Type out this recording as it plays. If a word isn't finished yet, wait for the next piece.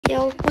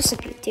Yo, what's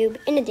up YouTube?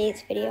 In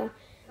today's video,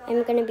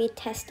 I'm going to be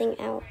testing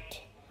out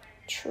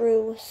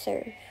True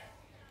Surf.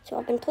 So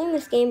I've been playing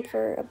this game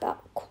for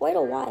about quite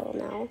a while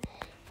now,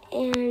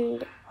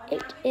 and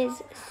it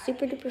is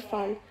super duper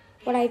fun.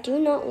 What I do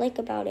not like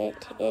about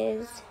it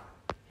is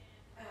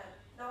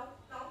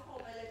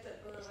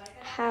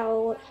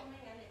how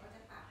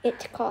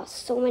it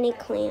costs so many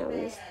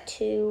clams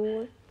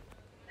to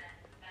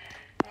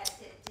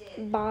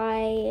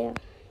buy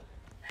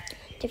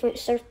different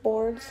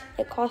surfboards.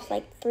 It costs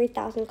like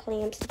 3,000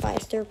 clams to buy a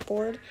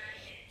surfboard,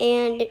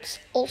 and it's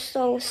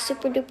also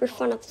super duper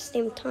fun at the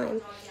same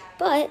time,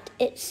 but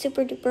it's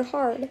super duper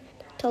hard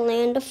to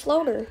land a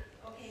floater.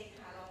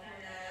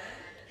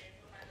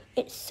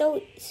 It's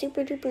so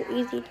super duper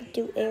easy to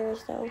do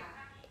airs though,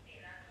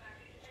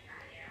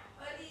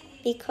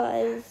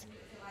 because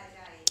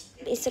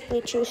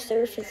basically True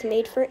Surf is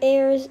made for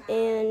airs,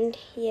 and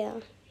yeah.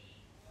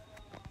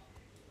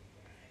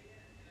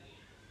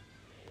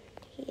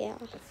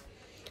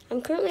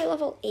 I'm currently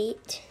level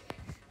 8.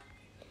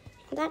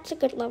 That's a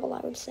good level, I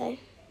would say.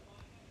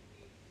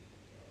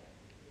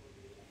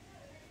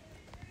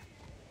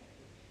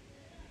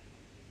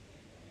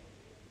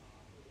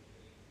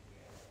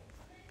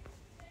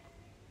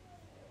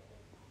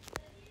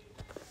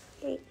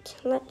 Wait,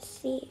 let's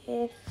see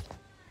if...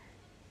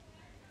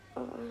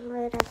 Oh,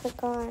 right, I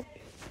forgot.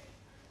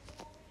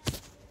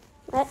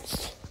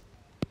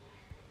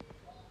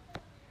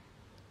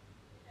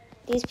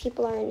 These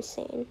people are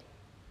insane.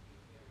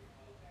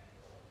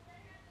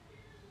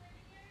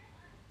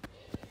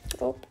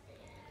 Oh,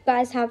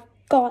 guys have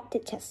got to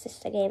test this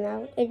game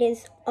out. It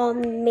is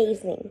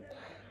amazing.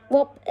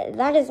 Well,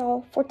 that is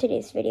all for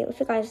today's video.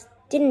 If you guys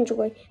did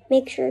enjoy,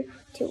 make sure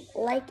to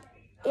like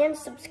and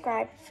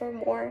subscribe for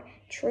more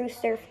True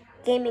Surf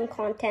gaming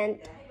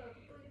content.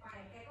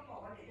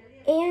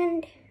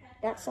 And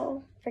that's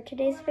all for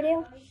today's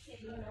video.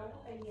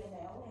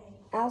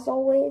 As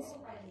always,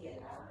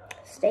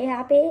 stay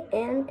happy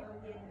and